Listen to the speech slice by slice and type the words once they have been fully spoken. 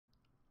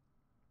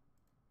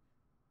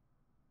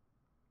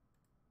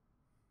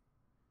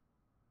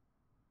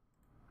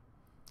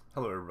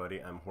Hello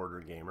everybody, I'm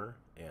Hoarder Gamer,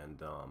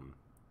 and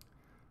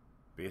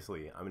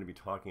basically I'm going to be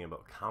talking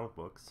about comic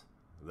books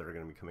that are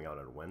going to be coming out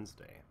on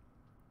Wednesday.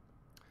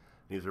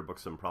 These are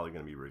books I'm probably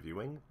going to be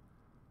reviewing.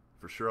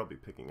 For sure I'll be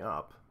picking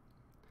up,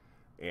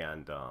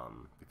 and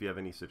if you have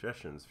any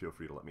suggestions, feel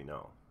free to let me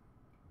know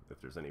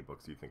if there's any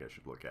books you think I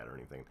should look at or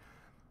anything.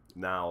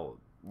 Now,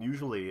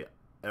 usually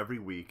every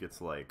week it's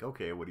like,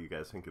 okay, what do you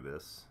guys think of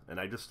this? And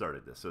I just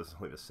started this, so it's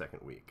only the second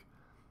week.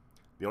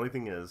 The only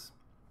thing is,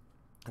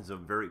 it's a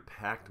very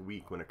packed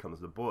week when it comes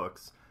to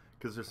books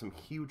because there's some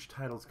huge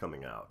titles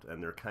coming out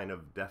and they're kind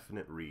of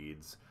definite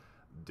reads,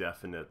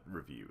 definite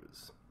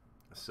reviews.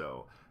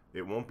 So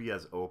it won't be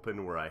as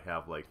open where I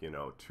have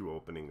two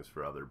openings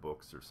for other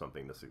books or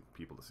something to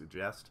people to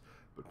suggest.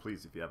 But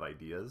please, if you have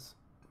ideas,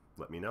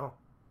 let me know.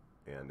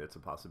 And it's a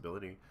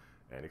possibility.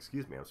 And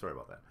excuse me, I'm sorry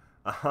about that.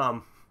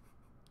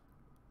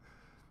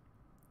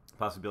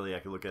 Possibility I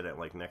could look at it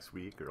like next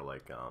week or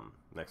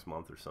next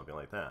month or something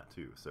like that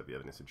too. So if you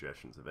have any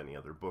suggestions of any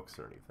other books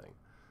or anything,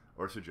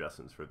 or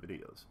suggestions for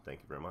videos, thank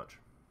you very much.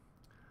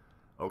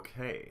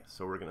 Okay,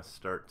 so we're gonna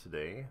start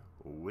today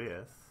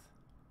with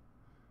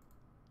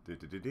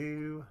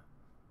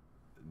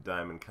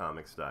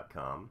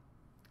DiamondComics.com,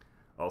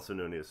 also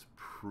known as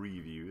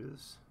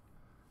previews.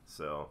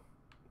 So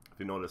if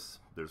you notice,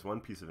 there's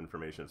one piece of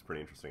information that's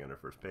pretty interesting on their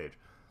first page.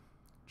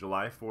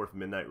 July 4th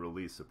midnight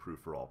release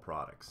approved for all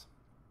products.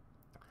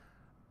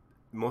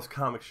 Most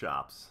comic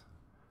shops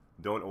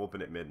don't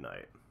open at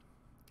midnight.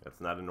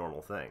 That's not a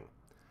normal thing.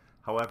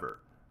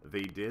 However,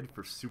 they did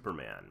for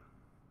Superman,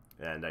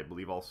 and I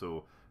believe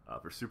also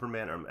for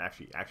Superman, or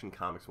actually Action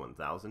Comics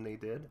 1000 they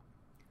did,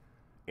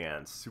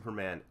 and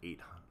Superman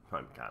 800.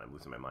 Oh God, I'm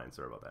losing my mind.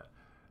 Sorry about that.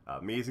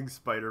 Amazing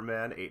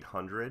Spider-Man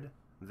 800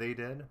 they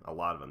did. A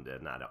lot of them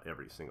did, not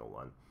every single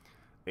one.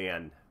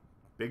 And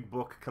big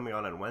book coming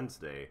out on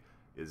Wednesday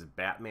is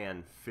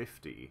Batman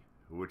 50,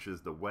 which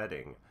is the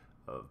wedding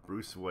of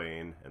Bruce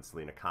Wayne and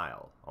Selina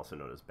Kyle, also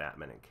known as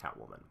Batman and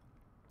Catwoman.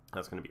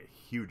 That's going to be a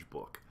huge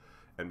book.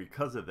 And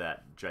because of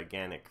that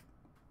gigantic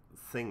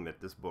thing that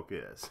this book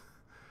is,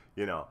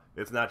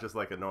 it's not just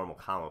like a normal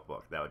comic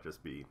book. That would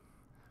just be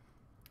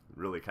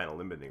really kind of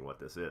limiting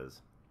what this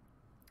is.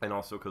 And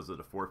also because of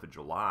the 4th of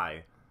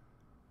July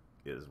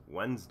is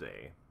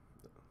Wednesday,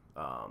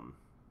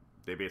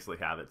 they basically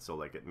have it so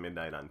like at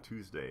midnight on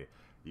Tuesday,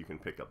 you can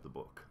pick up the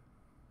book.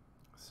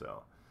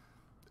 So,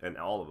 and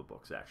all of the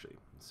books actually.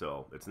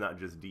 So it's not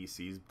just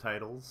DC's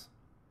titles,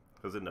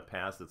 because in the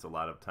past it's a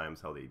lot of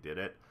times how they did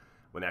it.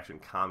 When Action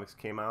Comics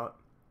came out,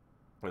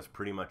 it was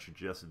pretty much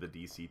just the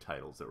DC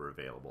titles that were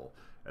available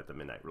at the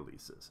midnight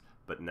releases.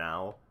 But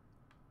now,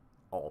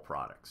 all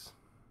products.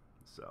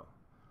 So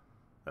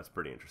that's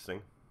pretty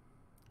interesting.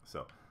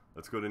 So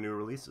let's go to new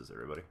releases,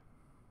 everybody.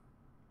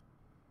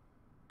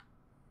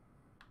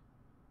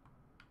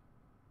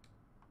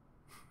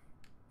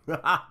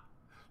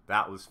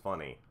 That was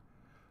funny.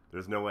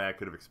 There's no way I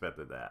could have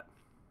expected that.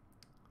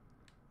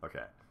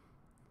 Okay.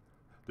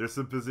 There's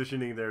some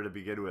positioning there to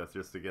begin with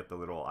just to get the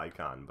little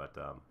icon, but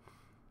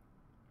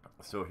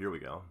so here we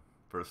go.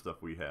 First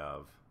up we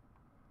have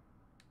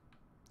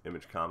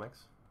Image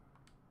Comics.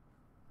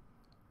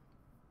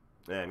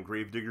 And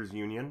Gravediggers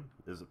Union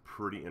is a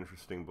pretty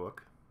interesting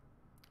book.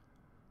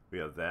 We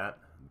have that.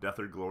 Death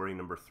or Glory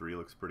 #3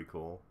 looks pretty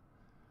cool.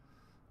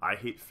 I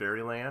Hate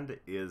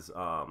Fairyland is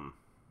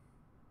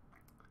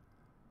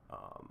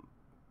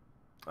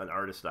an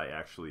artist I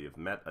actually have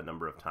met a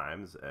number of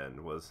times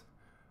and was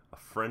a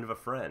friend of a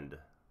friend,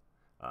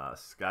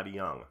 Scotty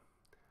Young.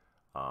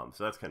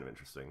 So that's kind of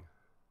interesting.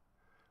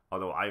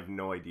 Although I have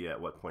no idea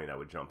at what point I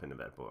would jump into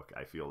that book.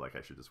 I feel like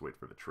I should just wait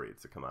for the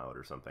trades to come out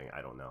or something.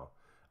 I don't know.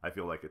 I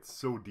feel like it's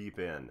so deep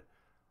in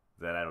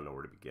that I don't know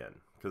where to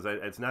begin. Because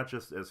it's not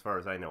just, as far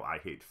as I know, I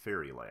Hate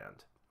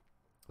Fairyland.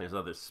 There's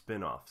other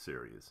spin-off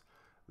series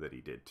that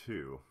he did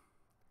too.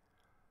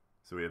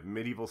 So we have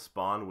Medieval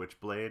Spawn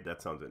Witchblade.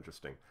 That sounds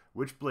interesting.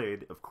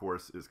 Witchblade, of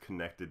course, is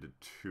connected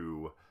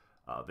to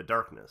the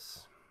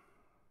Darkness.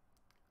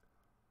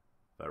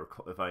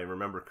 If I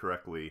remember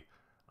correctly,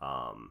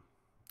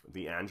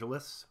 the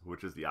Angelus,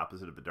 which is the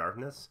opposite of the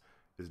Darkness,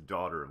 is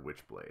daughter of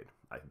Witchblade,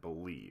 I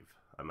believe.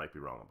 I might be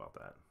wrong about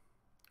that.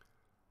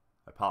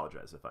 I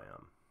apologize if I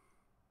am.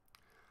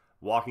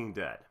 Walking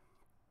Dead.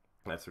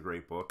 That's a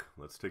great book.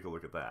 Let's take a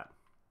look at that.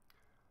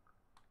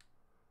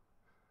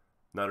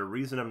 Now, the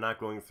reason I'm not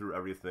going through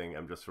everything,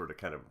 I'm just sort of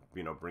kind of,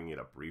 bringing it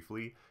up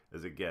briefly,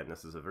 is again,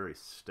 this is a very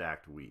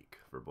stacked week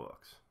for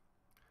books.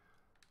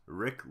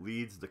 Rick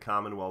leads the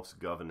Commonwealth's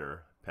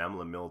governor,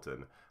 Pamela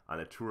Milton,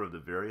 on a tour of the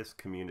various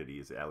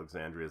communities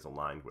Alexandria is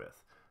aligned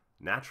with.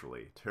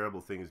 Naturally,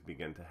 terrible things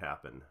begin to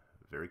happen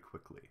very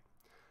quickly.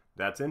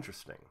 That's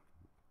interesting,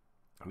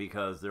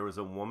 because there was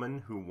a woman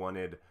who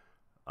wanted,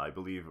 I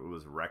believe it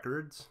was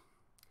records,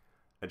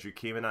 and she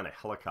came in on a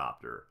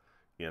helicopter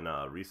in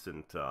a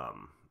recent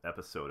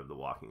episode of The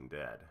Walking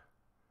Dead,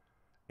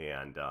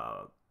 and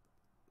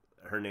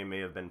her name may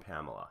have been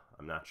Pamela.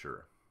 I'm not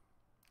sure.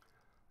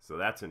 So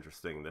that's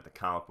interesting that the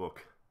comic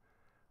book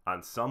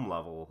on some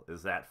level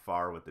is that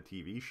far with the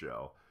TV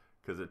show,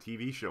 because the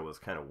TV show was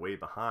kind of way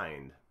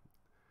behind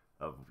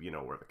of, you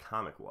know, where the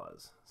comic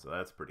was. So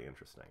that's pretty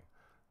interesting.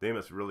 They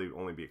must really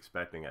only be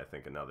expecting, I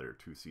think, another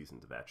 2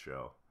 seasons of that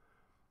show.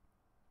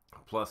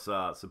 Plus,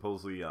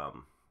 supposedly,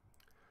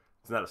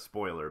 it's not a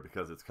spoiler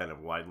because it's kind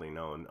of widely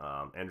known,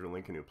 Andrew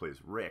Lincoln, who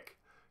plays Rick,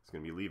 is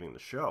going to be leaving the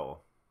show.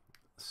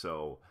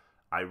 So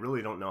I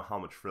really don't know how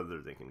much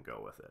further they can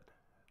go with it,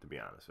 to be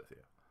honest with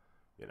you.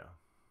 You know.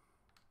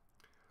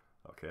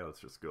 Okay, let's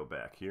just go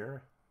back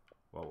here.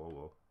 Whoa, whoa,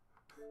 whoa.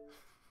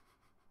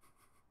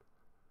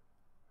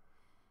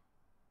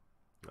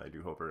 I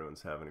do hope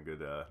everyone's having a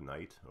good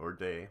night or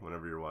day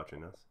whenever you're watching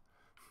this.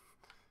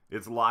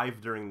 It's live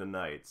during the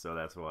night, so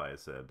that's why I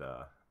said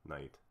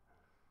night.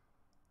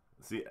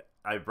 See,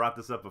 I brought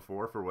this up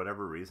before. For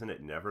whatever reason,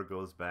 it never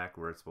goes back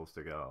where it's supposed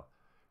to go.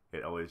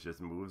 It always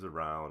just moves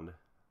around.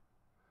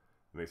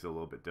 It makes it a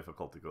little bit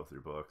difficult to go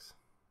through books.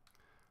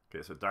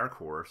 Okay, so Dark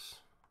Horse.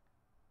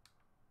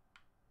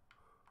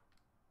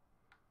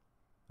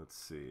 Let's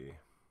see.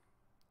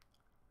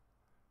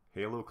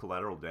 Halo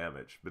Collateral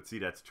Damage. But see,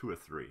 that's 2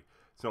 of 3.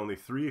 So only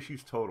 3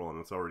 issues total, and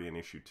it's already in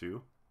issue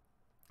 2.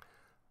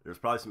 There's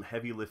probably some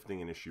heavy lifting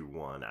in issue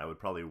 1. I would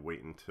probably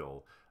wait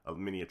until a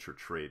miniature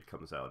trade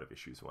comes out of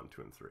issues 1,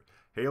 2, and 3.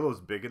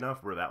 Halo's big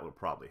enough where that will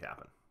probably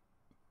happen.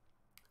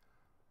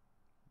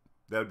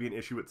 That would be an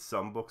issue with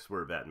some books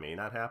where that may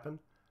not happen.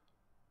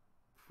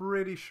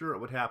 Pretty sure it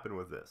would happen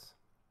with this.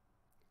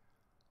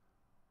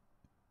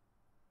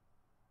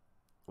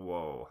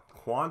 Whoa.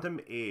 Quantum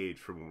Age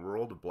from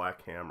World of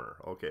Black Hammer.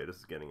 Okay, this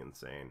is getting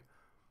insane.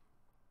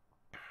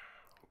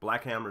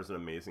 Black Hammer is an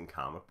amazing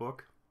comic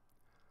book.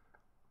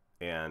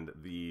 And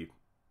the,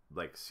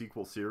 like,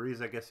 sequel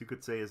series, I guess you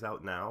could say, is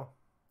out now.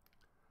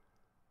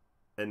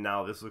 And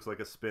now this looks like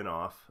a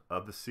spin-off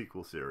of the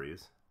sequel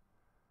series.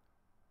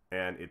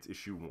 And it's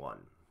issue 1.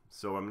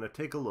 So I'm going to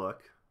take a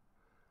look.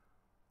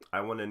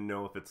 I want to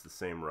know if it's the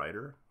same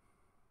writer.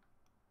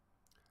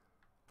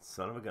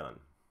 Son of a gun.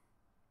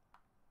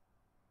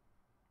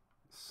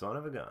 Son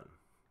of a gun.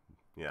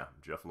 Yeah,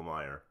 Jeff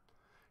Lemire.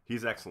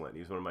 He's excellent.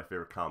 He's one of my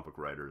favorite comic book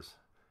writers.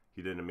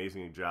 He did an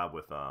amazing job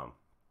with, I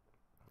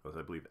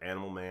believe,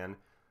 Animal Man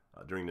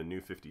during the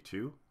New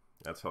 52.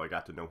 That's how I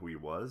got to know who he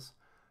was.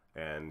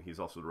 And he's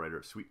also the writer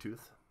of Sweet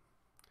Tooth.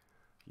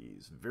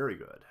 He's very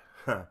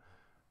good.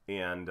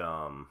 And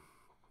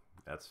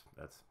that's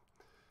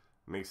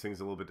makes things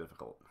a little bit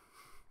difficult.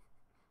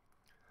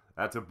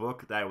 That's a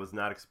book that I was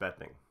not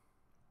expecting.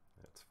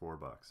 It's $4,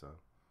 huh?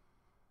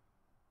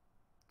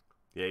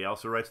 Yeah, he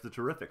also writes the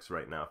Terrifics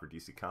right now for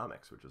DC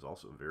Comics, which is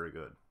also very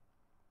good.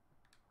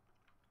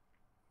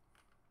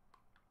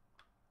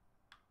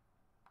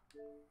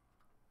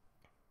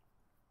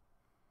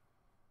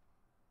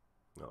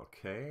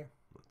 Okay,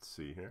 let's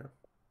see here.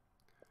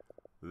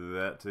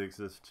 That takes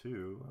us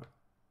to...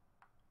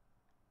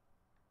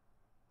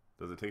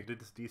 Does it take it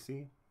to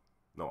DC?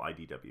 No,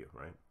 IDW,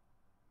 right?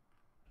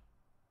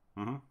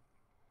 Mm-hmm.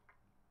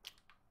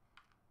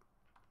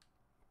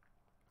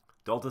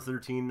 Delta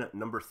 13,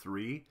 number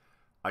 3.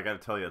 I gotta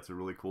tell you, it's a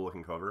really cool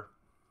looking cover.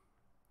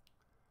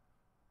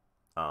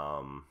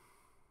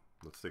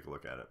 Let's take a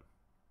look at it.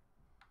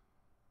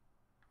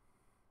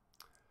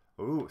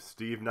 Ooh,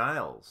 Steve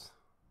Niles.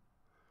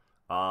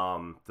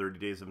 30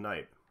 Days of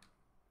Night.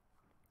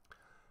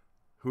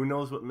 Who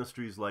knows what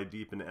mysteries lie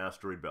deep in the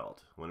asteroid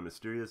belt? When a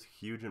mysterious,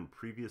 huge, and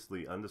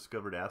previously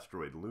undiscovered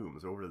asteroid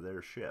looms over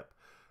their ship,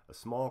 a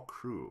small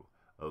crew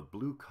of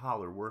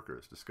blue-collar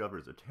workers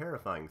discovers a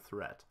terrifying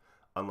threat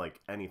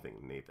unlike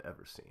anything they've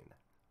ever seen.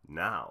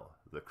 Now,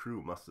 the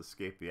crew must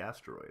escape the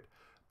asteroid,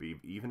 but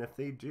even if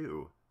they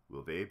do,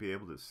 will they be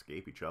able to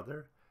escape each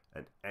other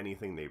and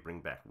anything they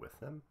bring back with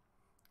them?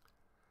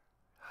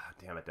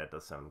 Damn it, that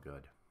does sound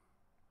good.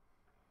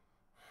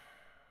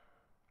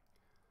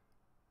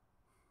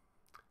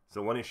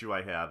 So one issue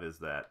I have is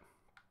that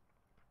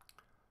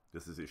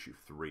this is issue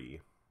 3.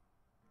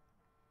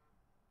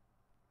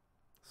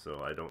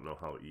 So I don't know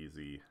how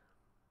easy...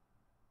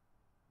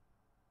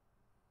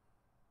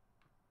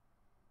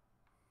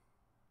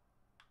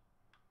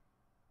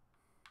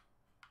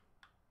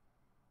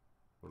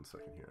 One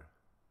second here.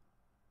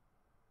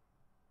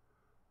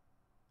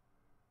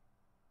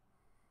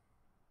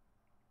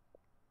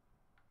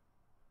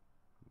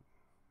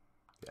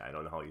 Yeah, I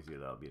don't know how easy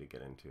that'll be to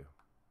get into.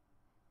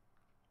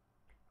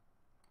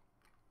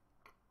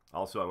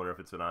 Also, I wonder if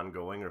it's an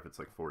ongoing or if it's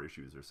like 4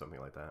 issues or something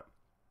like that.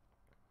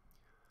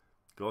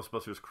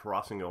 Ghostbusters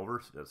Crossing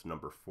Over, that's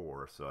number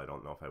 4, so I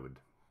don't know if I would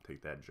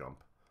take that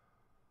jump.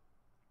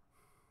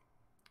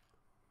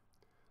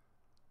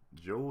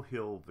 Joe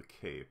Hill, The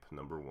Cape,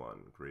 number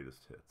 1,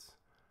 greatest hits.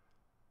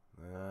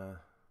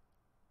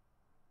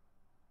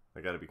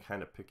 I gotta be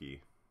kind of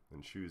picky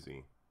and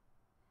choosy.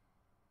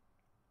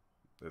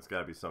 It's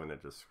gotta be something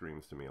that just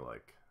screams to me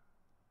like,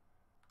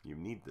 you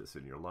need this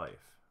in your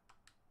life.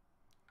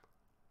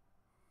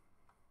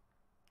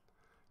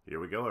 Here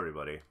we go,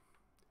 everybody.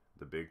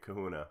 The big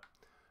kahuna.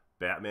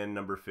 Batman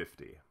number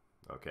 50.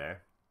 Okay.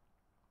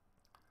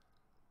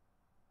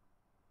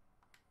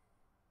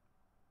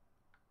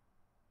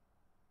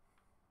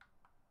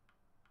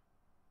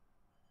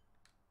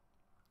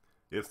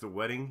 It's the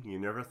wedding you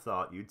never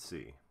thought you'd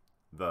see.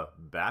 The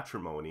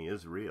batrimony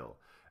is real,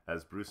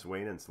 as Bruce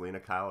Wayne and Selena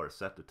Kyle are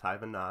set to tie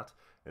the knot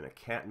in a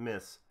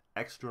can't-miss,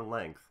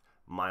 extra-length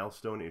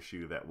milestone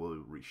issue that will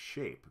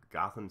reshape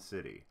Gotham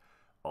City.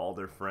 All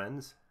their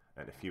friends,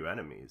 and a few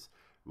enemies,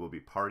 will be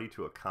party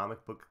to a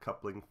comic book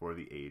coupling for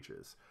the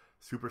ages.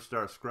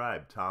 Superstar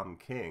scribe Tom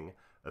King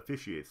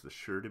officiates the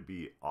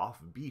sure-to-be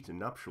offbeat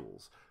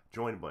nuptials,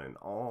 joined by an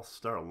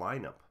all-star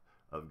lineup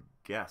of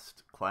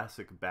guest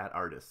classic Bat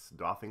artists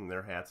doffing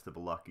their hats to the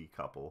lucky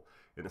couple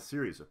in a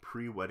series of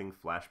pre-wedding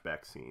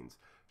flashback scenes,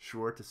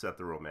 sure to set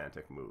the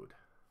romantic mood.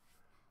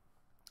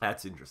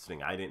 That's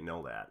interesting. I didn't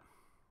know that.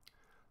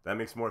 That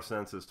makes more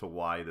sense as to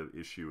why the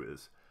issue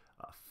is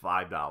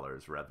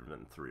 $5 rather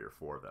than $3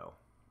 or $4, though.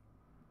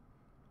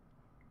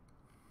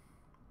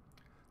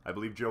 I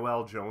believe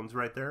Joelle Jones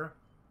right there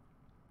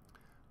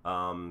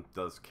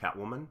does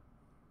Catwoman.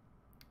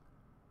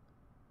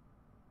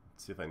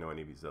 Let's see if I know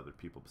any of these other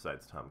people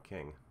besides Tom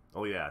King.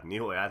 Oh yeah,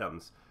 Neil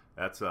Adams.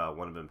 That's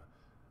one of them.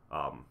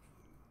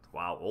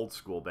 Wow, old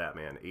school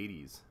Batman,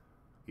 80s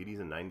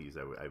and 90s,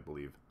 I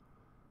believe.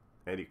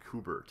 Eddie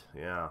Kubert,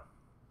 yeah.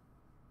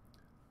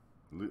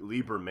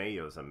 Lee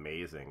Bermejo is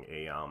amazing.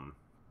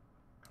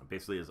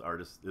 Basically his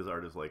art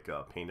is like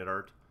painted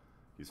art.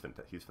 He's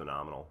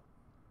phenomenal.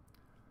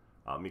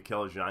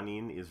 Mikel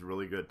Janin is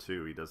really good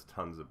too. He does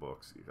tons of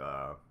books.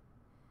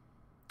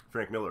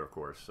 Frank Miller, of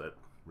course, that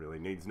really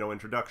needs no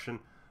introduction.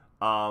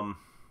 Honestly,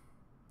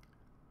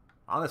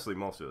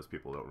 most of those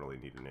people don't really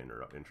need an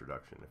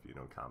introduction if you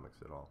know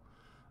comics at all.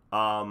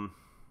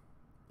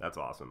 That's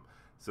awesome.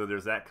 So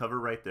there's that cover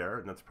right there,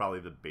 and that's probably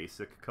the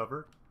basic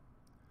cover.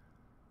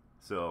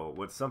 So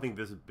with something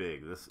this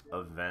big, this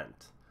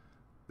event,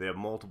 they have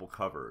multiple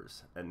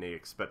covers, and they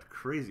expect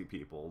crazy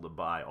people to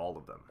buy all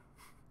of them.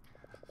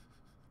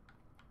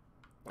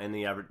 And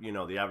the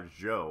average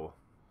Joe,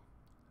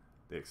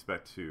 they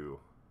expect to,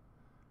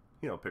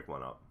 pick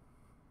one up.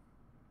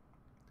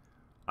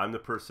 I'm the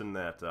person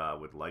that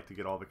would like to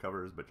get all the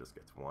covers, but just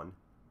gets one.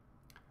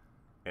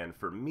 And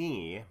for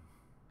me,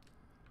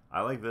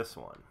 I like this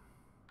one.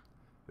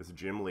 It's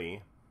Jim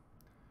Lee,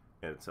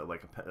 and it's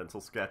like a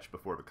pencil sketch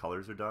before the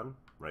colors are done,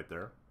 right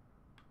there.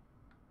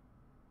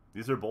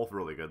 These are both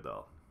really good,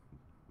 though.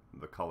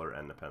 The color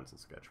and the pencil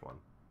sketch one.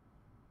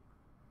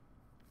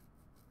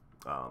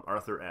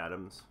 Arthur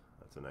Adams,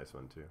 that's a nice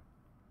one too.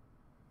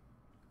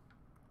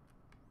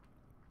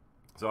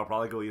 So I'll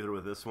probably go either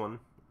with this one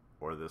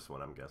or this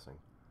one, I'm guessing.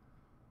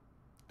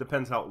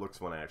 Depends how it looks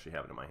when I actually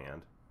have it in my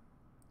hand.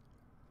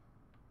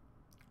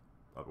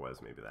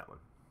 Otherwise, maybe that one.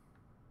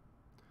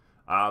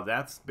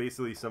 That's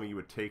basically something you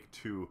would take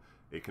to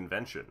a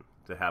convention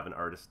to have an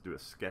artist do a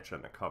sketch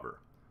on the cover.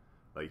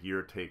 Like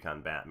your take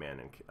on Batman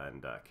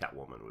and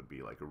Catwoman would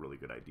be like a really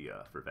good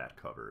idea for that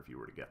cover if you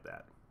were to get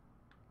that.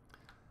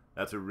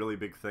 That's a really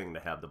big thing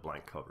to have the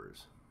blank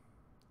covers.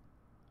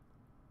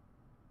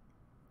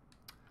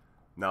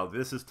 Now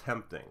this is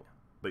tempting,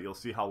 but you'll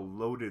see how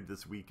loaded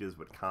this week is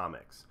with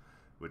comics,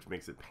 which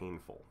makes it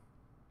painful.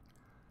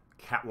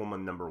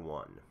 Catwoman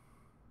 #1.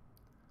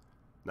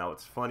 Now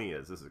what's funny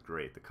is, this is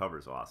great, the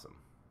cover's awesome.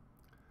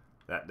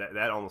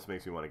 That almost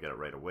makes me want to get it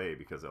right away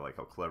because I like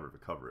how clever the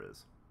cover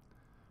is.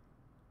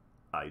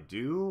 I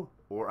do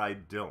or I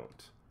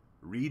don't.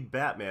 Read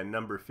Batman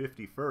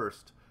 #50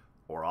 first,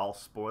 or I'll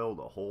spoil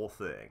the whole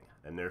thing.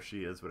 And there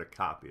she is with a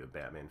copy of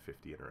Batman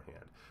 50 in her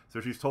hand. So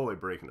she's totally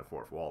breaking the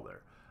fourth wall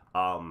there.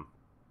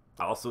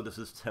 Also, this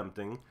is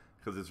tempting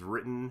because it's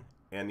written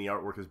and the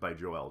artwork is by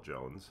Joelle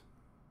Jones.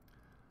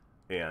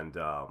 And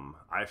I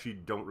actually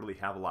don't really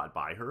have a lot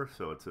by her,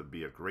 so it's to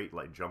be a great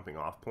jumping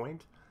off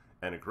point.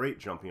 And a great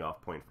jumping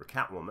off point for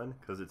Catwoman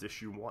because it's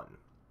issue 1.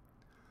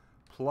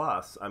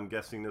 Plus, I'm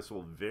guessing this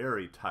will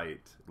very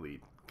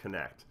tightly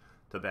connect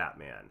to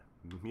Batman,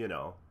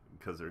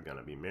 because they're going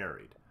to be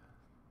married.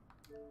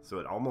 So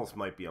it almost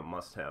might be a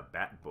must-have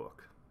Bat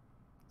book.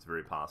 It's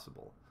very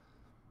possible.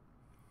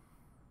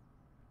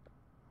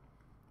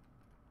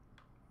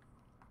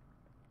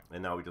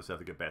 And now we just have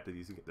to get back to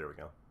these. There we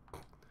go.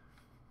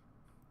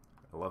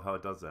 I love how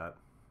it does that.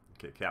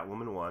 Okay,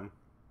 Catwoman 1.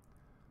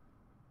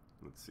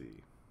 Let's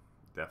see.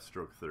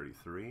 Deathstroke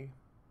 33.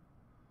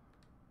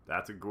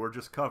 That's a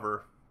gorgeous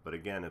cover, but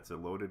again, it's a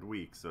loaded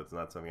week, so it's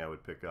not something I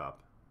would pick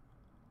up.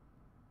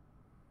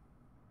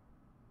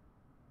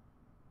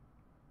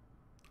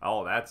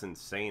 Oh, that's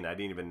insane. I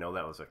didn't even know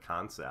that was a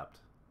concept.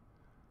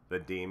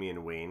 That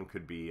Damian Wayne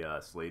could be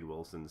Slade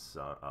Wilson's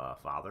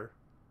father.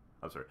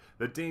 I'm sorry.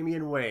 That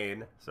Damian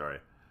Wayne,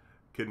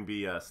 couldn't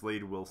be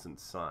Slade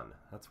Wilson's son.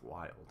 That's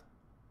wild.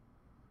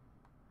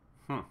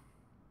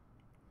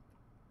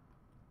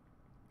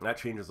 That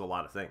changes a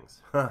lot of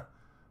things.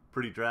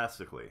 Pretty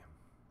drastically.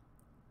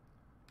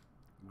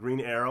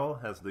 Green Arrow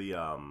has the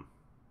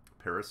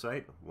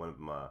Parasite, one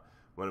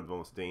of the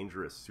most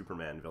dangerous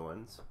Superman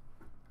villains.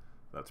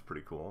 That's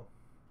pretty cool.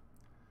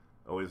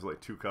 Always like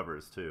 2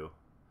 covers too.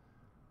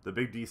 The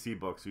big DC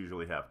books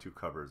usually have 2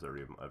 covers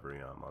every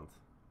month.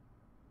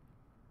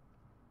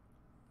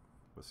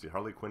 Let's see,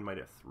 Harley Quinn might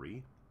have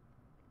 3.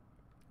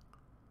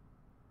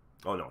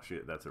 Oh no,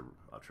 that's a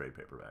trade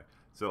paperback.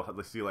 So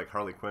let's see, like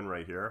Harley Quinn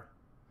right here.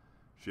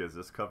 She has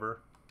this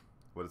cover.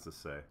 What does this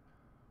say?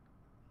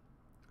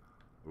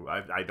 Ooh,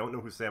 I don't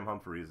know who Sam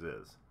Humphries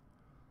is.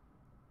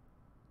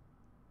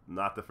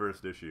 Not the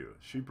first issue.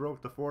 She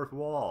broke the fourth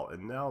wall,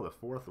 and now the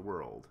fourth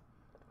world.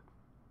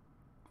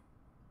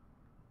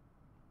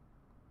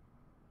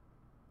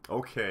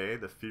 Okay,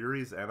 the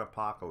Furies and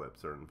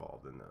Apocalypse are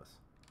involved in this.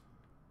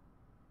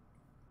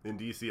 In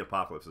DC,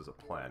 Apocalypse is a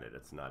planet.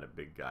 It's not a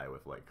big guy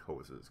with, like,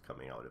 hoses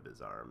coming out of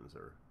his arms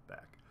or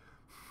back.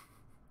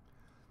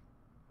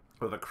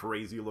 With a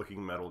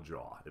crazy-looking metal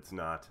jaw. It's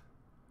not...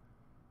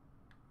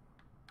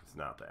 It's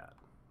not that.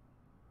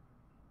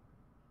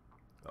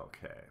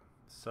 Okay,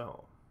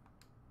 so...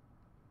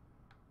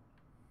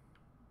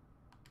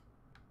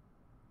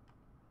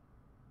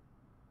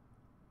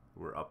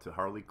 We're up to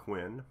Harley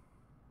Quinn.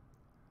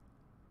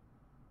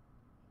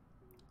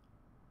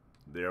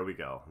 There we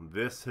go.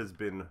 This has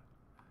been,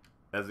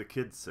 as the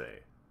kids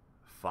say,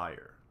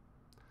 fire.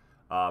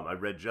 I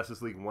read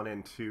Justice League 1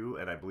 and 2,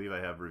 and I believe I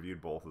have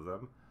reviewed both of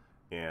them,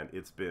 and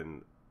it's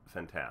been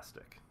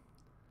fantastic.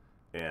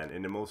 And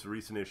in the most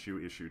recent issue,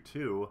 issue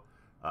 2,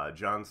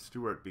 John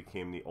Stewart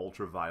became the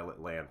Ultraviolet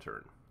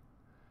Lantern,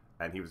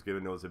 and he was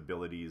given those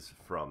abilities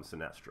from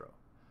Sinestro.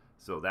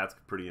 So that's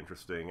pretty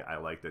interesting. I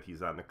like that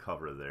he's on the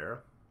cover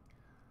there.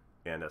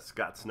 And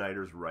Scott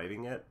Snyder's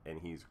writing it,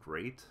 and he's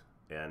great.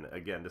 And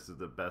again, this is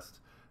the best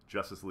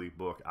Justice League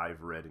book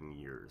I've read in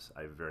years.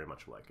 I very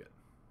much like it.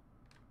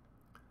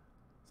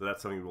 So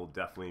that's something we'll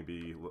definitely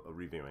be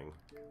reviewing.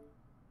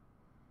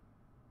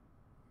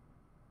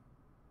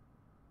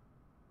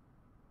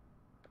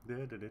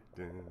 Let's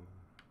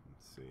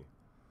see.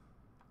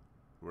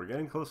 We're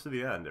getting close to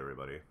the end,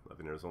 everybody. I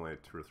think there's only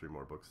 2 or 3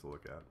 more books to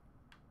look at.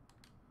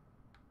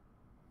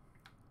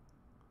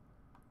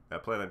 I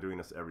plan on doing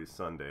this every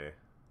Sunday.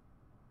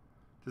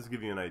 Just to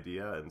give you an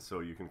idea, and so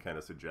you can kind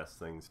of suggest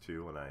things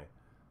too when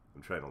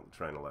I'm trying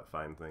to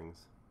find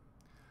things.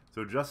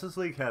 So Justice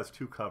League has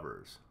 2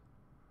 covers.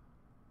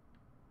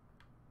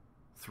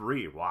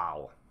 3,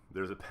 wow.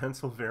 There's a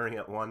pencil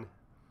variant one.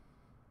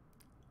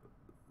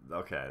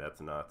 Okay, that's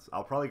nuts.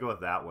 I'll probably go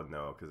with that one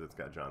though, because it's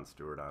got John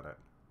Stewart on it.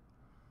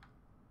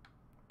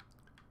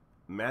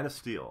 Man of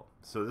Steel.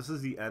 So this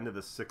is the end of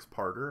a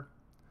 6-parter.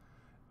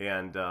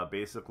 And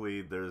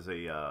basically there's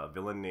a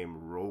villain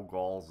named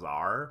Rogal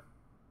Zar.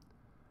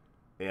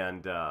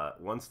 And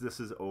once this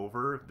is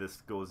over,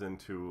 this goes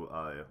into,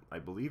 I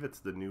believe it's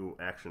the new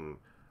action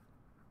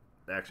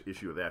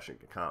issue of Action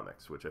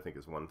Comics, which I think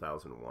is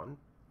 1001,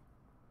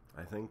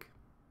 I think.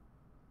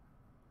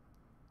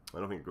 I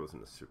don't think it goes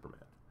into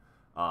Superman.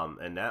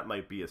 And that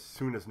might be as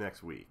soon as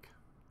next week.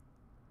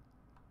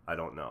 I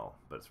don't know,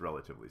 but it's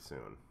relatively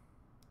soon.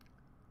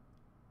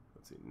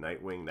 Let's see,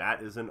 Nightwing.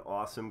 That is an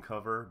awesome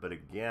cover, but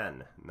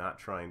again, not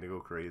trying to go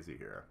crazy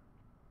here.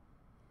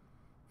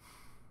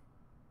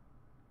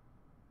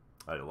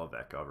 I love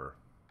that cover.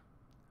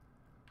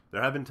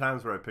 There have been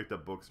times where I picked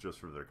up books just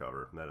for their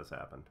cover. That has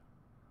happened.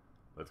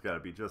 But it's got to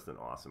be just an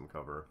awesome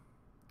cover.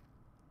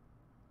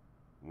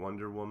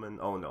 Wonder Woman.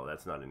 Oh, no,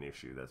 that's not an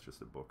issue. That's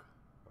just a book.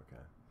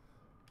 Okay.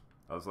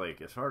 I was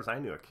like, as far as I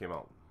knew, it came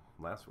out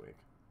last week.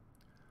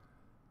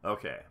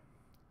 Okay.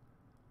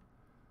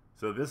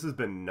 So this has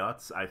been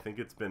nuts. I think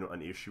it's been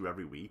an issue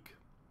every week.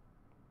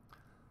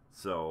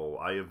 So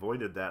I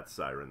avoided that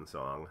Siren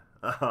song.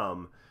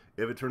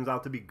 If it turns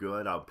out to be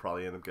good, I'll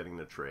probably end up getting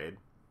the trade.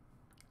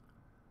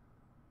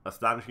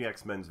 Astonishing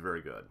X-Men's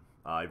very good.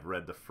 I've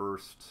read the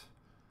first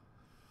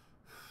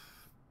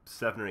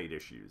 7 or 8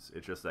 issues.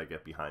 It's just I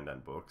get behind on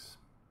books.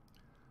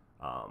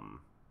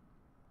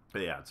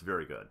 But yeah, it's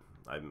very good.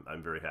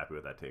 I'm very happy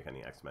with that take on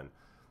the X-Men.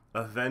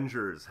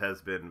 Avengers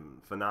has been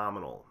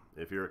phenomenal.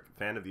 If you're a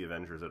fan of the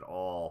Avengers at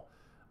all,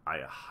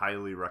 I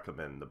highly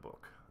recommend the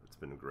book. It's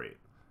been great.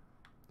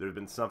 There's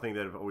been something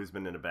that have always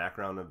been in the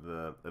background of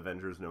the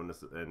Avengers, known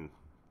as, in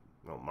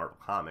Marvel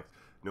Comics,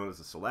 known as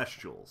the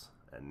Celestials,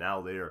 and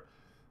now they're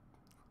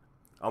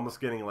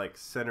almost getting like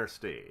center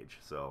stage.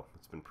 So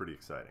it's been pretty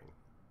exciting.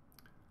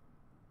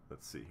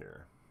 Let's see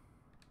here.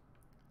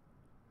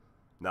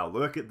 Now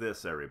look at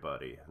this,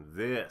 everybody.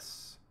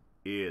 This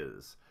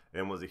is,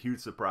 and was a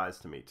huge surprise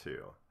to me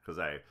too, because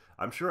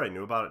I'm sure I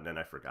knew about it and then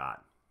I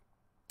forgot.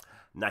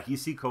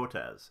 Nahisi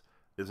Coates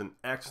is an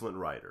excellent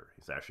writer.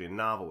 He's actually a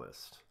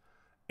novelist.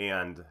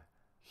 And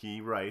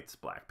he writes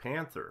Black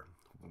Panther.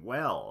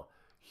 Well,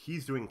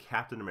 he's doing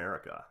Captain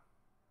America.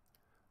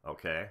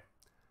 Okay?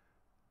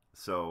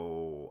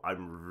 So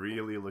I'm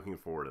really looking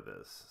forward to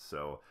this.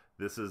 So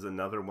this is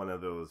another one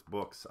of those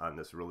books on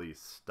this really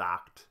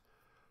stocked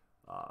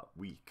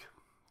week.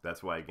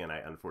 That's why, again, I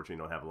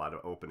unfortunately don't have a lot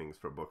of openings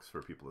for books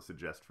for people to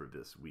suggest for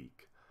this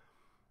week.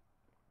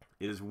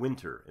 It is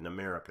winter in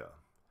America.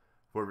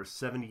 For over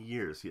 70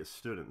 years, he has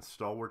stood in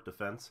stalwart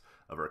defense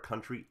of our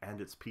country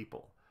and its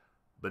people.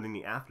 But in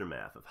the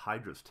aftermath of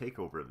Hydra's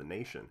takeover of the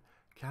nation,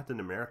 Captain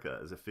America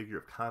is a figure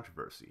of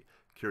controversy,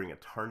 carrying a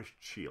tarnished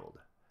shield.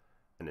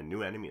 And a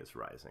new enemy is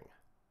rising.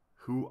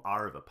 Who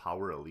are the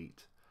power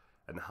elite?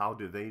 and how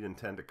do they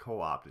intend to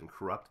co-opt and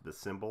corrupt the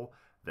symbol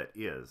that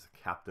is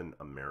Captain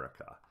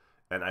America.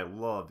 And I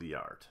love the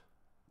art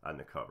on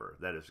the cover.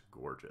 That is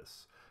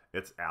gorgeous.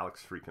 It's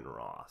Alex freaking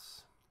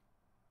Ross.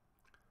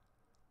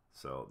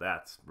 So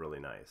that's really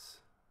nice.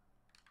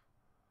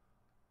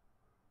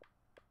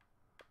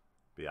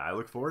 But yeah, I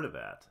look forward to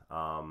that.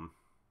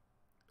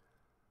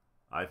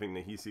 I think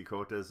Ta-Nehisi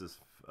Coates is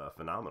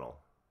phenomenal.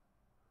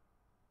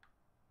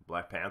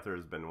 Black Panther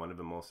has been one of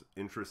the most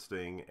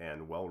interesting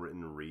and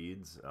well-written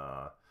reads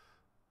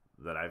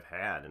that I've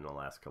had in the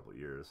last couple of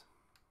years.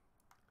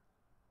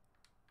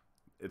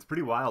 It's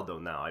pretty wild, though,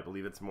 now. I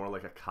believe it's more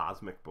like a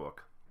cosmic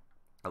book.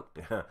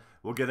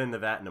 We'll get into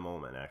that in a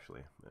moment,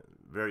 actually.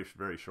 Very,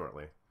 very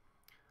shortly.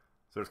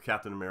 So there's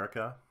Captain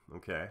America.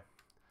 Okay.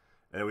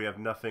 And we have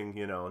nothing,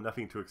 you know,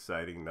 nothing too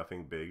exciting,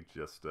 nothing big,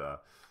 just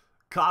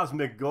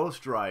Cosmic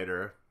Ghost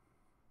Rider.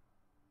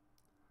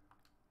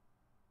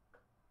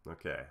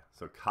 Okay,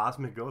 so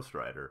Cosmic Ghost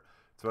Rider.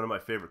 It's one of my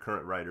favorite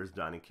current writers,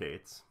 Donny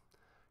Cates.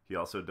 He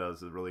also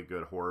does a really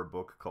good horror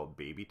book called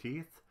Baby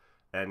Teeth.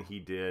 And he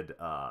did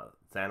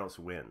Thanos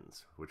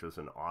Wins, which was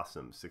an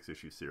awesome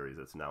 6-issue series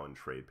that's now in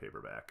trade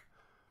paperback.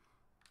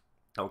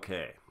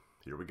 Okay,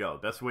 here we go.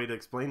 Best way to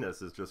explain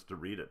this is just to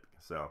read it.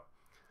 So,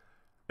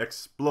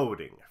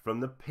 exploding from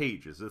the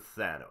pages of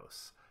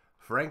Thanos,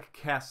 Frank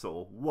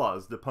Castle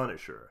was the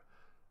Punisher.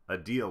 A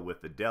deal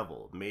with the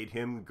devil made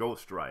him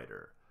Ghost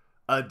Rider.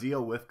 A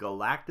deal with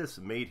Galactus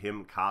made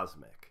him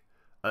Cosmic.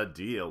 A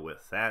deal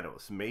with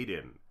Thanos made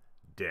him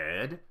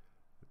dead?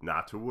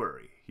 Not to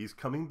worry, he's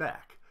coming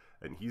back,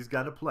 and he's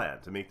got a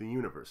plan to make the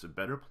universe a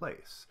better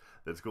place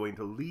that's going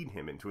to lead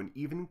him into an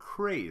even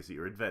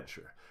crazier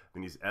adventure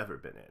than he's ever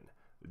been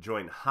in.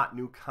 Join hot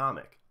new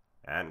comic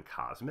and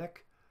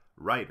cosmic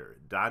writer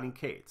Donny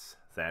Cates,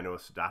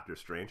 Thanos, Doctor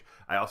Strange.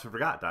 I also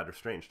forgot Doctor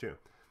Strange too,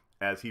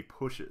 as he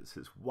pushes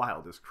his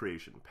wildest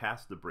creation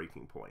past the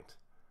breaking point.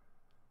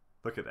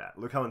 Look at that.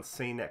 Look how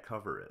insane that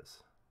cover is.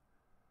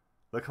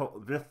 Look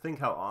how, just think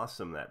how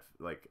awesome that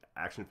like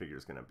action figure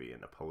is going to be in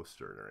the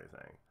poster and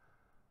everything.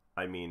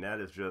 I mean, that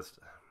is just...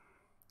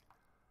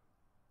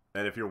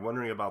 And if you're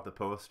wondering about the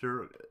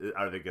poster,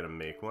 are they going to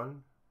make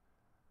one?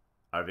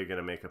 Are they going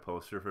to make a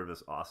poster for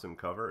this awesome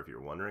cover, if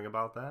you're wondering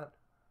about that?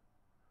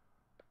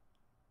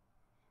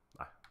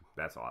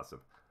 That's awesome.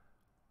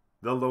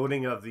 The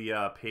loading of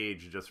the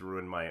page just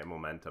ruined my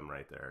momentum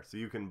right there. So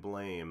you can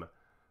blame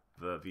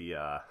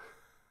the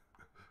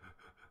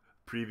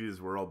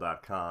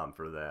previewsworld.com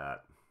for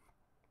that.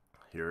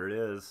 Here it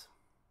is.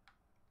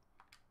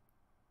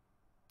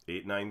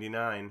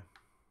 $8.99.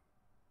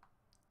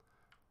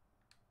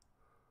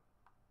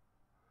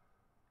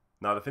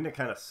 Now, the thing that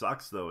kind of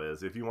sucks, though,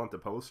 is if you want the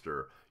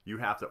poster, you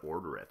have to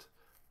order it.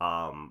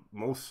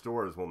 Most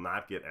stores will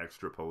not get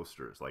extra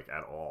posters, like,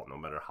 at all, no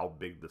matter how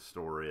big the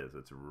store is.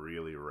 It's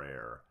really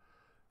rare.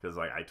 Because,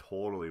 like, I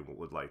totally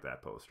would like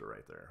that poster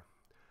right there.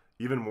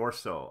 Even more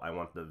so, I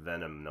want the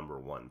Venom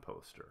 #1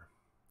 poster.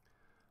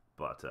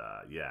 But,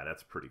 yeah,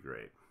 that's pretty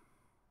great.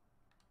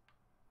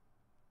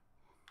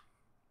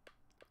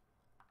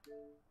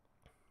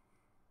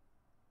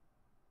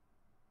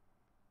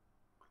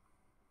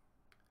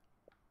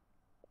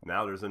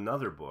 Now there's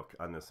another book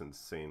on this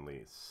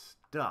insanely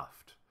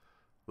stuffed,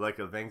 like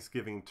a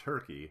Thanksgiving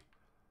turkey,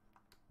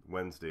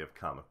 Wednesday of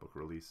comic book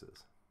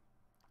releases.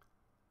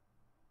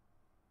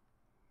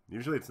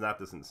 Usually it's not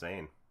this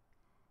insane.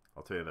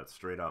 I'll tell you that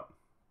straight up.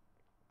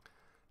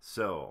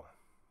 So,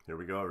 here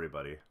we go,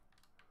 everybody.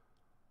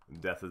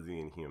 Death of the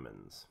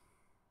Inhumans.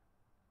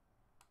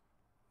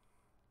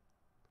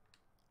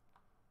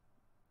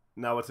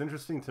 Now, what's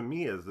interesting to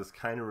me is this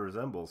kind of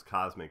resembles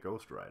Cosmic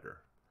Ghost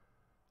Rider.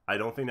 I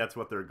don't think that's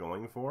what they're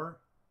going for,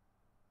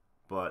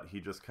 but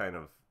he just kind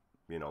of,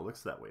 you know,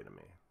 looks that way to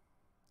me.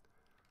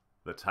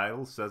 The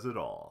title says it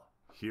all.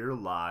 Here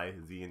lie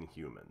the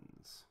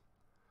Inhumans.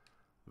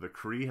 The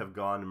Kree have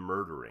gone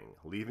murdering,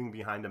 leaving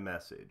behind a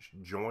message.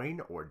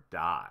 Join or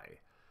die.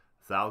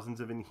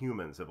 Thousands of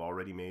Inhumans have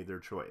already made their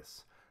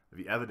choice.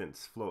 The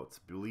evidence floats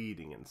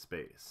bleeding in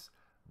space.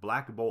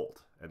 Black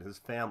Bolt and his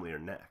family are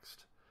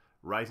next.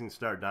 Rising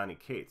star Donny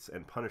Cates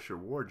and Punisher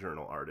War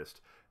Journal artist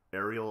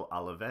Ariel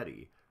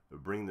Olivetti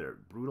bring their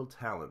brutal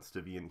talents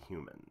to the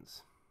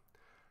Inhumans.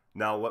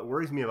 Now, what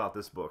worries me about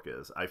this book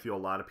is I feel a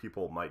lot of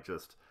people might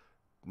just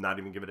not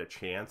even give it a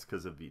chance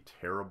because of the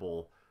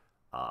terrible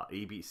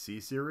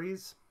ABC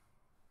series,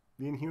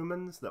 The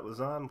Inhumans, that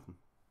was on,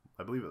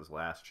 I believe it was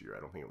last year. I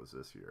don't think it was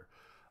this year.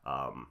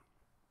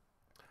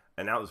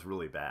 And that was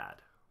really bad.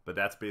 But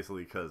that's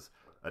basically because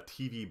a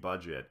TV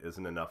budget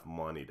isn't enough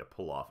money to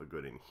pull off a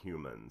good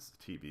Inhumans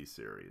TV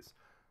series.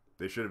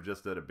 They should have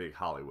just done a big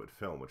Hollywood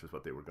film, which is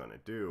what they were going to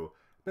do.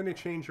 Then they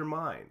change your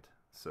mind.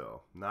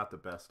 So, not the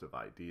best of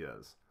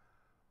ideas.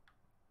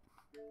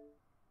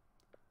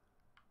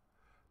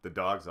 The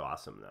dog's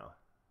awesome, though.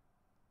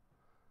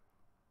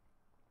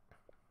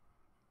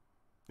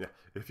 Yeah,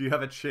 if you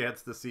have a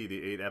chance to see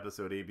the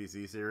 8-episode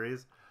ABC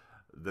series,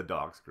 the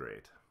dog's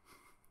great.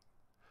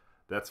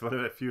 That's one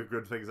of the few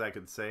good things I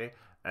could say.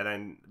 And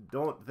I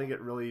don't think it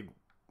really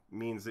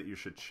means that you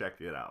should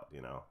check it out,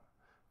 you know,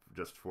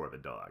 just for the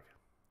dog.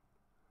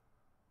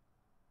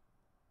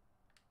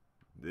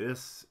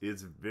 This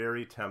is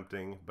very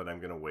tempting, but I'm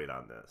going to wait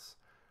on this.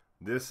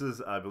 This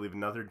is, I believe,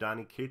 another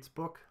Donny Cates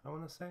book, I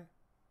want to say.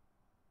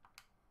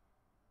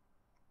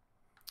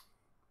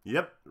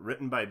 Yep,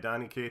 written by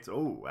Donny Cates.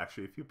 Oh,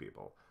 actually a few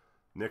people.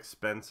 Nick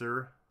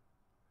Spencer.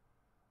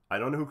 I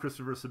don't know who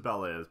Christopher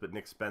Sebela is, but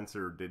Nick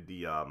Spencer did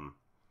the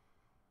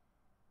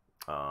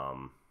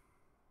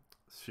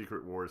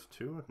Secret Wars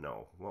 2?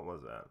 No, what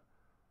was that?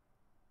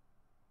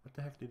 What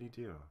the heck did he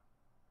do?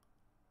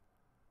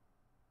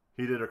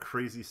 He did a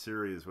crazy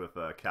series with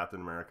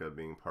Captain America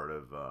being part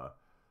of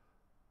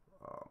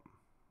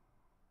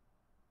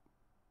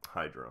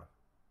Hydra.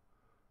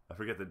 I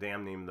forget the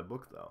damn name of the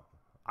book, though.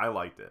 I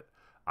liked it.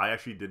 I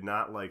actually did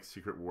not like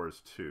Secret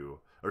Wars 2.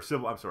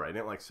 I'm sorry, I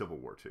didn't like Civil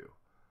War 2.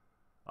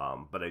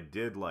 But I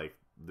did like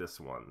this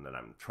one that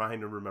I'm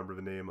trying to remember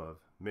the name of.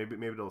 Maybe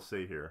it'll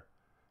say here.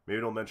 Maybe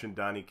it'll mention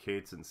Donny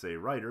Cates and say,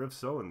 writer of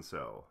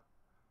so-and-so.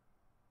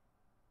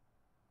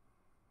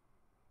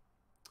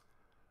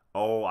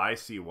 Oh, I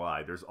see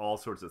why. There's all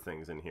sorts of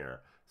things in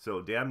here.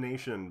 So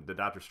Damnation, the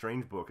Doctor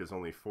Strange book, is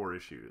only 4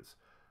 issues.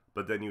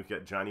 But then you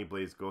get Johnny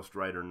Blaze Ghost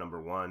Rider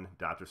 #1,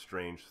 Doctor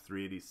Strange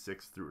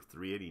 386 through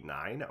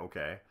 389.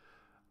 Okay.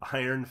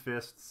 Iron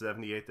Fist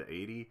 78 to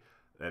 80,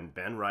 and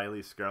Ben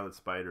Reilly Scarlet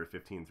Spider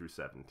 15 through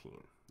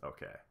 17.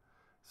 Okay.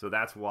 So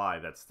that's why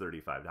that's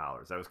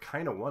 $35. I was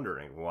kind of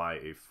wondering why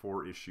a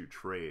 4-issue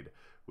trade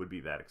would be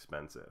that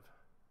expensive.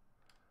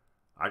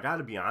 I got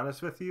to be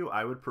honest with you,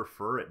 I would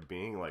prefer it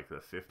being like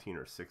the 15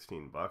 or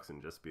 16 bucks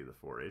and just be the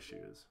 4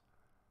 issues.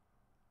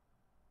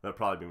 That'd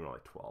probably be more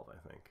like 12,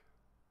 I think.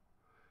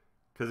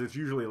 Because it's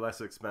usually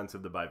less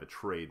expensive to buy the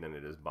trade than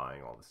it is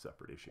buying all the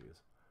separate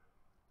issues.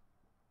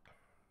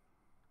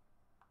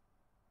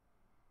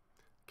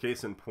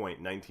 Case in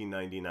point,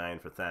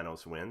 $19.99 for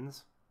Thanos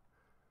Wins.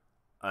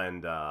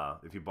 And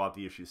if you bought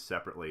the issues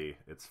separately,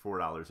 it's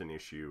 $4 an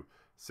issue,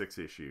 6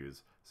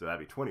 issues. So that'd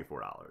be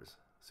 $24.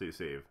 So you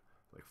save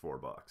like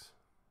 $4.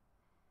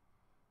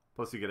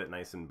 Plus you get it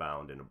nice and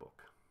bound in a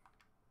book.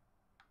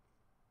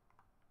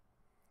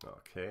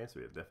 Okay, so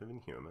we have Death of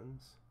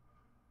Inhumans.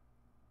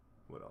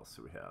 What else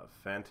do we have?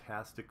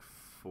 Fantastic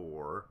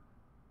Four.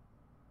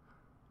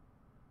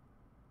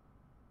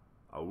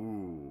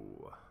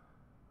 Ooh.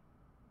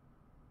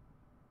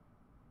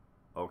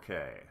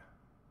 Okay.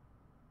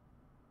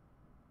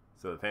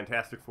 So the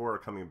Fantastic Four are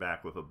coming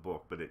back with a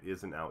book, but it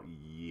isn't out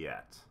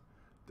yet.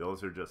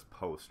 Those are just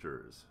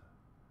posters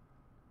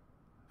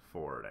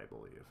for it, I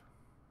believe.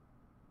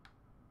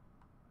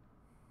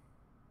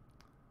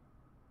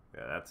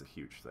 Yeah, that's a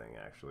huge thing,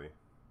 actually.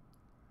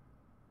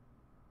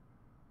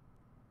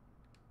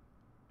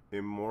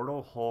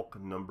 Immortal Hulk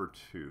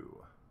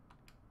 #2.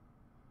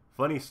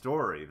 Funny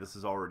story, this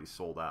is already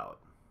sold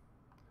out.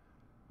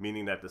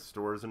 Meaning that the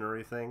stores and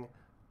everything,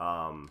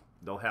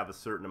 they'll have a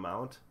certain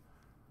amount,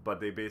 but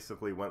they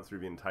basically went through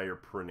the entire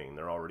printing.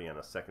 They're already on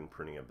a second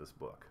printing of this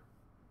book.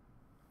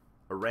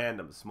 A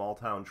random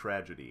small-town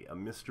tragedy, a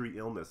mystery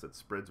illness that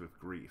spreads with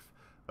grief,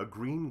 a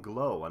green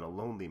glow on a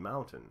lonely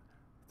mountain,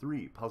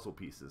 3 puzzle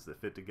pieces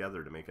that fit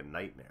together to make a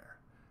nightmare,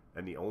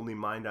 and the only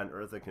mind on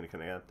Earth that can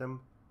connect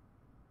them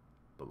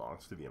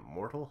belongs to the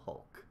Immortal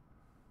Hulk.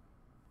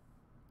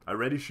 I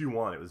read issue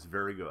 1. It was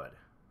very good.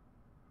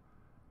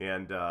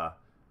 And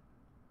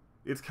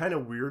it's kind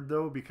of weird,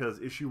 though, because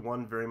issue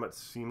 1 very much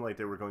seemed like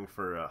they were going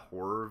for a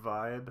horror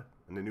vibe,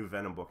 and the new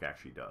Venom book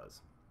actually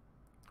does.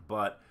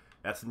 But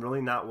that's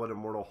really not what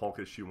Immortal Hulk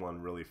issue 1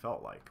 really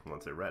felt like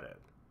once I read it.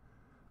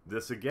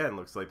 This, again,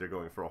 looks like they're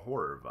going for a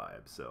horror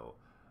vibe, so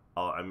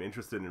I'm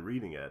interested in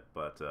reading it,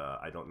 but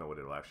I don't know what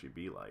it'll actually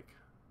be like.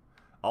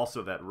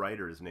 Also, that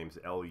writer, his name's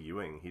L.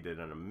 Ewing. He did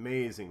an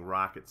amazing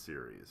Rocket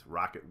series,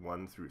 Rocket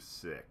 1 through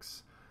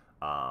 6,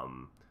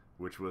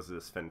 which was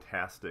this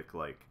fantastic,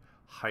 like,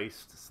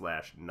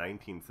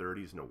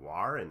 heist/1930s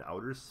noir in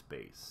outer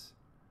space.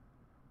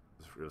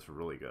 It was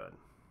really good.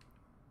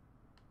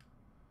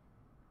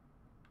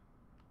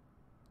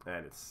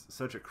 And it's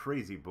such a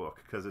crazy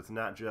book, because it's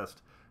not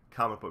just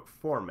comic book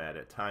format.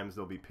 At times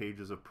there'll be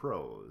pages of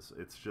prose.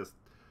 It's just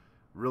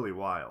really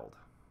wild.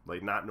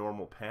 Like, not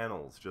normal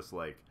panels, just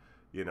like,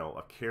 you know,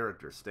 a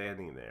character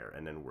standing there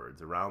and then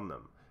words around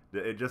them.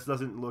 It just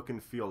doesn't look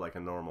and feel like a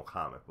normal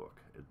comic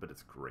book, but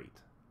it's great.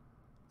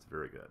 It's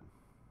very good.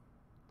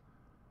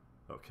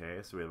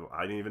 Okay, so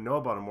I didn't even know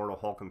about Immortal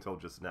Hulk until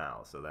just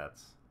now, so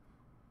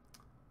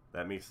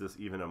that makes this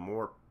even a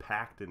more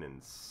packed and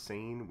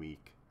insane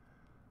week.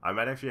 I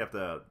might actually have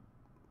to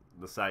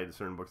decide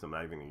certain books I'm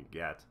not even going to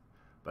get,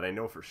 but I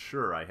know for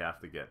sure I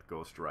have to get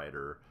Ghost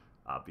Rider,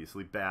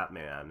 obviously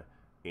Batman,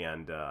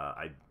 and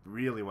I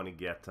really want to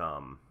get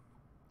the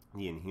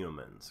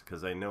Inhumans,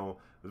 because I know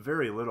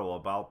very little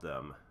about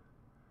them,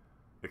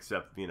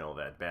 except, you know,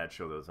 that bad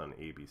show that was on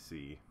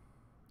ABC.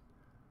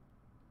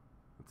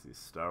 Let's see,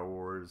 Star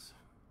Wars.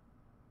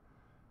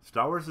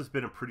 Star Wars has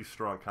been a pretty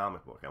strong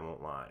comic book, I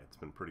won't lie. It's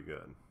been pretty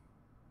good.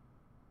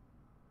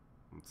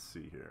 Let's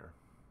see here.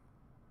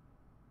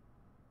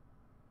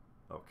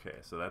 Okay,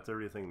 so that's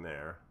everything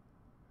there.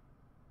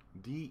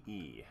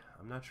 DE.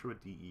 I'm not sure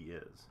what DE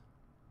is.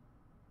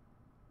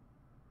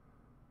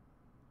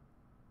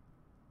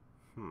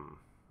 Boom.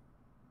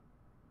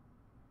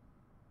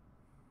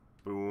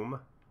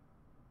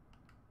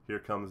 Here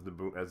comes the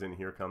boom, as in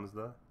here comes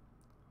the...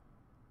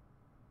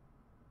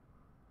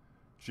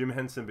 Jim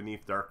Henson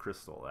Beneath Dark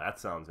Crystal. That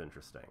sounds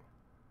interesting.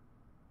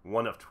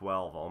 1 of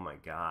 12. Oh my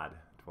god.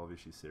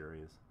 12-issue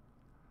series.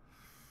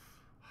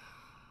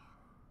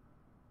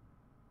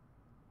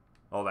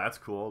 Oh, that's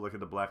cool. Look at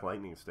the Black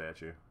Lightning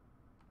statue.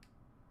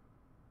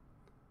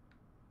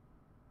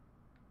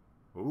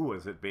 Ooh,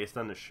 is it based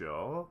on the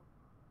show?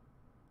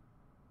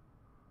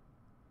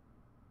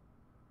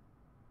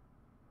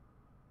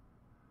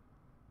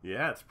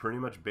 Yeah, it's pretty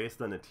much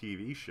based on a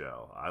TV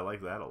show. I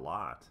like that a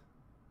lot.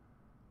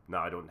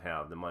 Now, I don't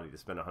have the money to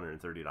spend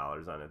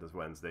 $130 on it this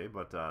Wednesday,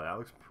 but that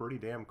looks pretty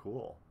damn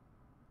cool.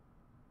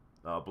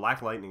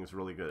 Black Lightning is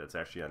really good. It's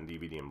actually on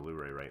DVD and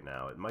Blu-ray right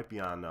now. It might be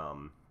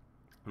on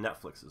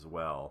Netflix as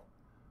well.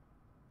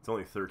 It's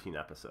only 13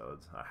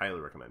 episodes. I highly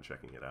recommend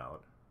checking it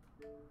out.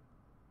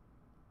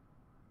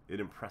 It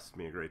impressed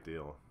me a great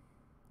deal.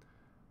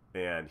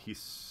 And he's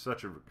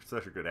such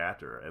a good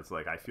actor. It's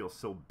like I feel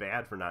so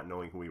bad for not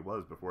knowing who he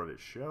was before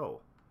this show.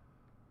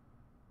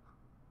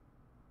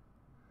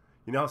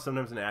 You know how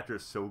sometimes an actor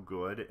is so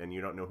good and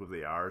you don't know who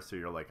they are, so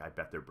you're like, I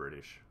bet they're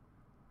British.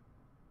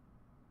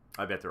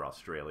 I bet they're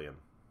Australian.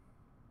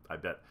 I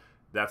bet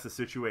that's the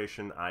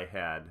situation I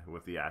had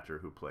with the actor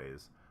who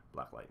plays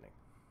Black Lightning.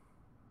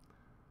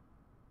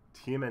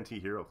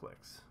 TMNT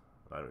HeroClix.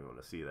 I don't even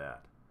want to see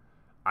that.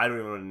 I don't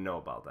even want to know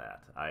about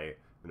that. I'm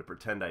going to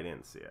pretend I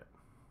didn't see it.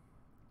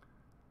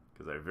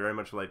 Because I very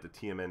much like the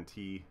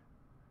TMNT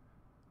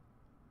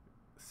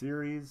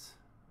series,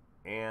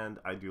 and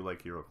I do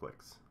like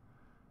HeroClix.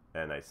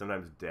 And I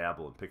sometimes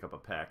dabble and pick up a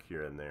pack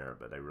here and there,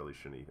 but I really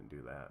shouldn't even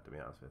do that, to be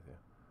honest with you.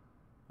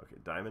 Okay,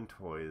 Diamond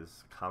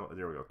Toys,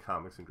 there we go,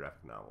 comics and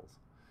graphic novels.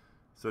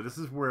 So this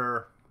is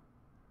where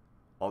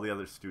all the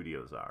other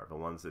studios are, the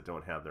ones that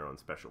don't have their own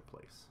special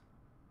place.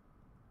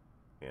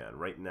 And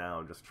right now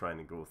I'm just trying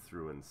to go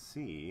through and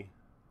see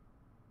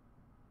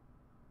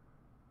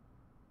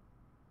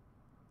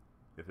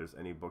if there's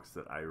any books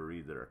that I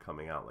read that are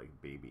coming out,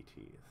 like Baby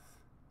Teeth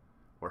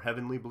or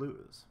Heavenly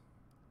Blues.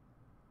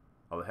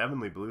 Although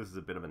Heavenly Blues is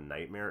a bit of a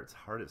nightmare. It's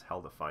hard as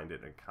hell to find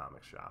it in a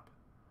comic shop.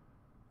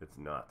 It's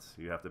nuts.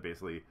 You have to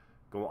basically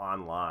go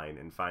online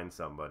and find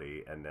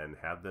somebody and then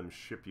have them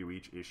ship you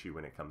each issue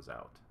when it comes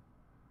out.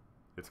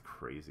 It's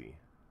crazy.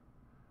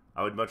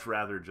 I would much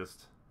rather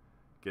just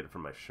get it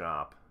from my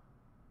shop.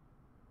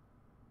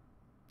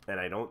 And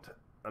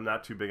I'm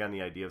not too big on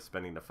the idea of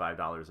spending the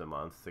 $5 a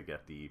month to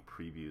get the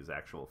preview's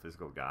actual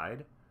physical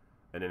guide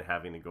and then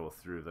having to go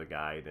through the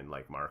guide and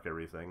like mark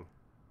everything.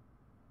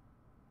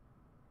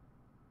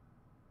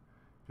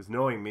 Because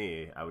knowing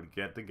me, I would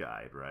get the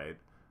guide, right?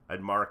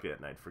 I'd mark it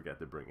and I'd forget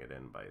to bring it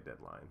in by a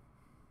deadline.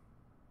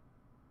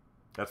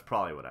 That's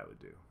probably what I would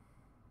do.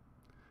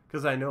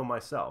 Because I know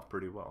myself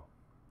pretty well.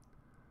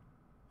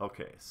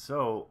 Okay,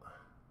 so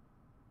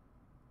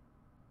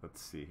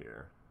let's see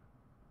here.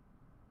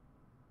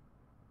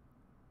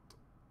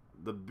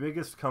 The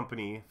biggest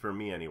company, for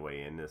me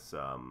anyway, in this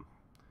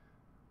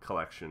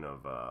collection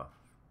of,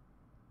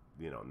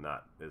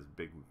 not as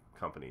big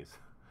companies.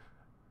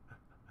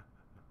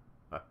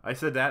 I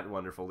said that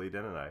wonderfully,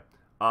 didn't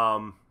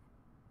I?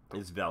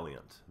 Is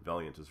Valiant.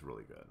 Valiant is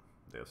really good.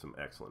 They have some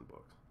excellent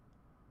books.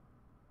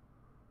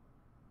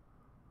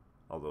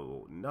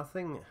 Although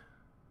nothing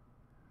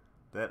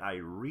that I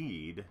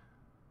read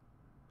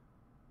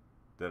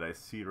that I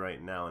see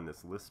right now in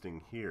this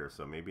listing here,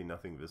 so maybe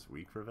nothing this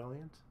week for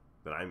Valiant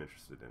that I'm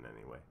interested in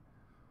anyway.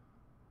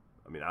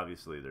 I mean,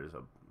 obviously there's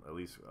at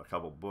least a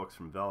couple books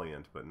from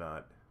Valiant, but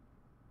not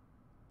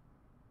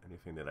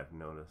anything that I've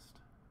noticed.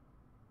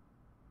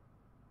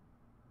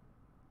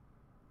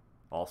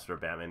 All-Star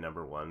Batman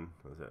 #1.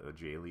 Was that a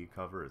J League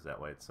cover? Is that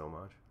why it's so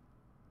much?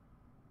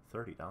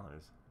 $30.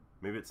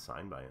 Maybe it's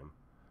signed by him.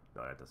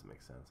 No, that doesn't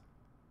make sense.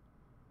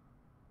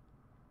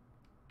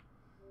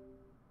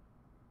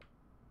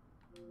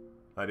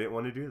 I didn't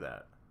want to do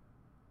that.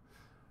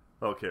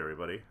 Okay,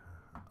 everybody.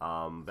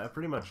 That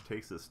pretty much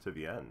takes us to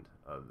the end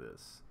of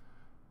this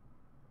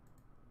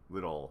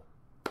little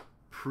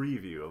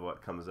preview of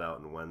what comes out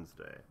on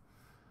Wednesday.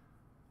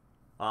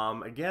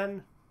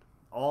 Again,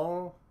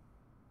 all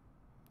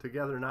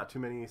together, not too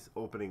many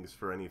openings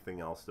for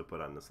anything else to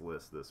put on this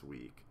list this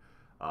week.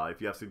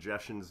 If you have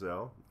suggestions,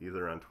 though,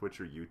 either on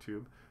Twitch or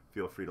YouTube,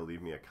 feel free to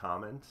leave me a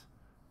comment,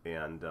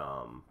 and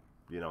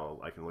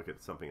I can look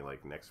at something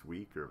like next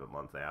week or the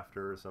month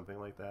after or something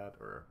like that.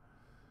 Or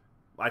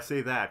I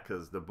say that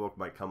because the book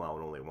might come out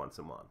only once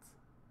a month,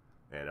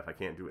 and if I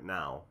can't do it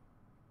now,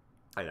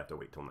 I'd have to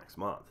wait till next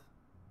month.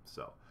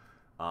 So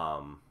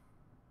some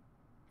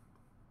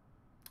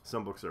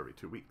books are every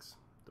 2 weeks.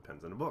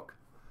 Depends on the book.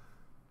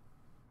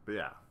 But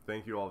yeah,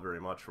 thank you all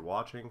very much for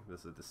watching.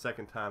 This is the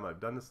second time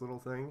I've done this little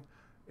thing,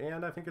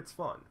 and I think it's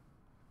fun.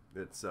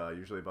 It's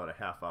usually about a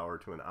half hour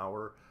to an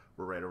hour.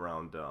 We're right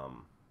around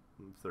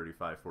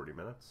 35, 40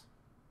 minutes.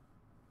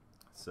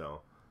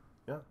 So,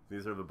 yeah,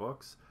 these are the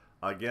books.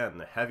 Again,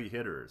 the heavy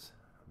hitters.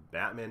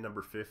 Batman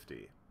number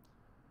 50.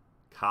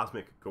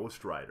 Cosmic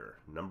Ghost Rider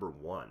number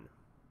 1.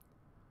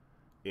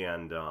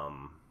 And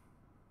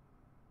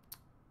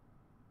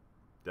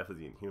Death of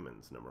the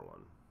Inhumans number 1.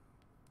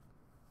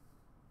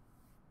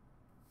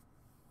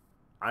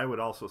 I would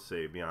also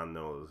say beyond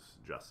those,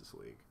 Justice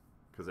League,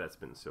 because that's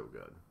been so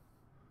good.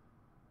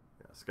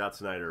 Yeah, Scott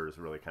Snyder is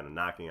really kind of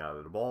knocking out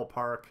of the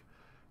ballpark.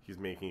 He's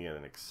making it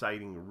an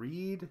exciting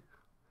read.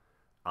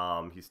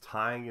 He's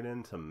tying it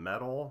into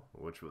Metal,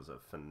 which was a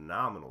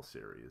phenomenal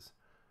series.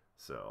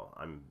 So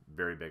I'm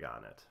very big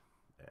on it.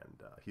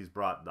 And he's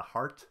brought the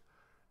heart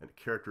and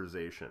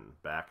characterization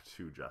back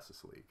to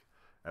Justice League.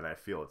 And I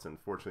feel it's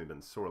unfortunately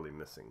been sorely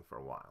missing for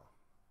a while.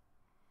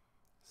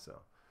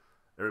 So,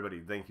 everybody,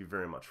 thank you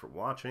very much for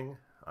watching.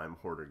 I'm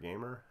Hoarder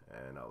Gamer,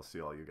 and I'll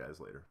see all you guys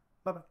later.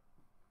 Bye-bye.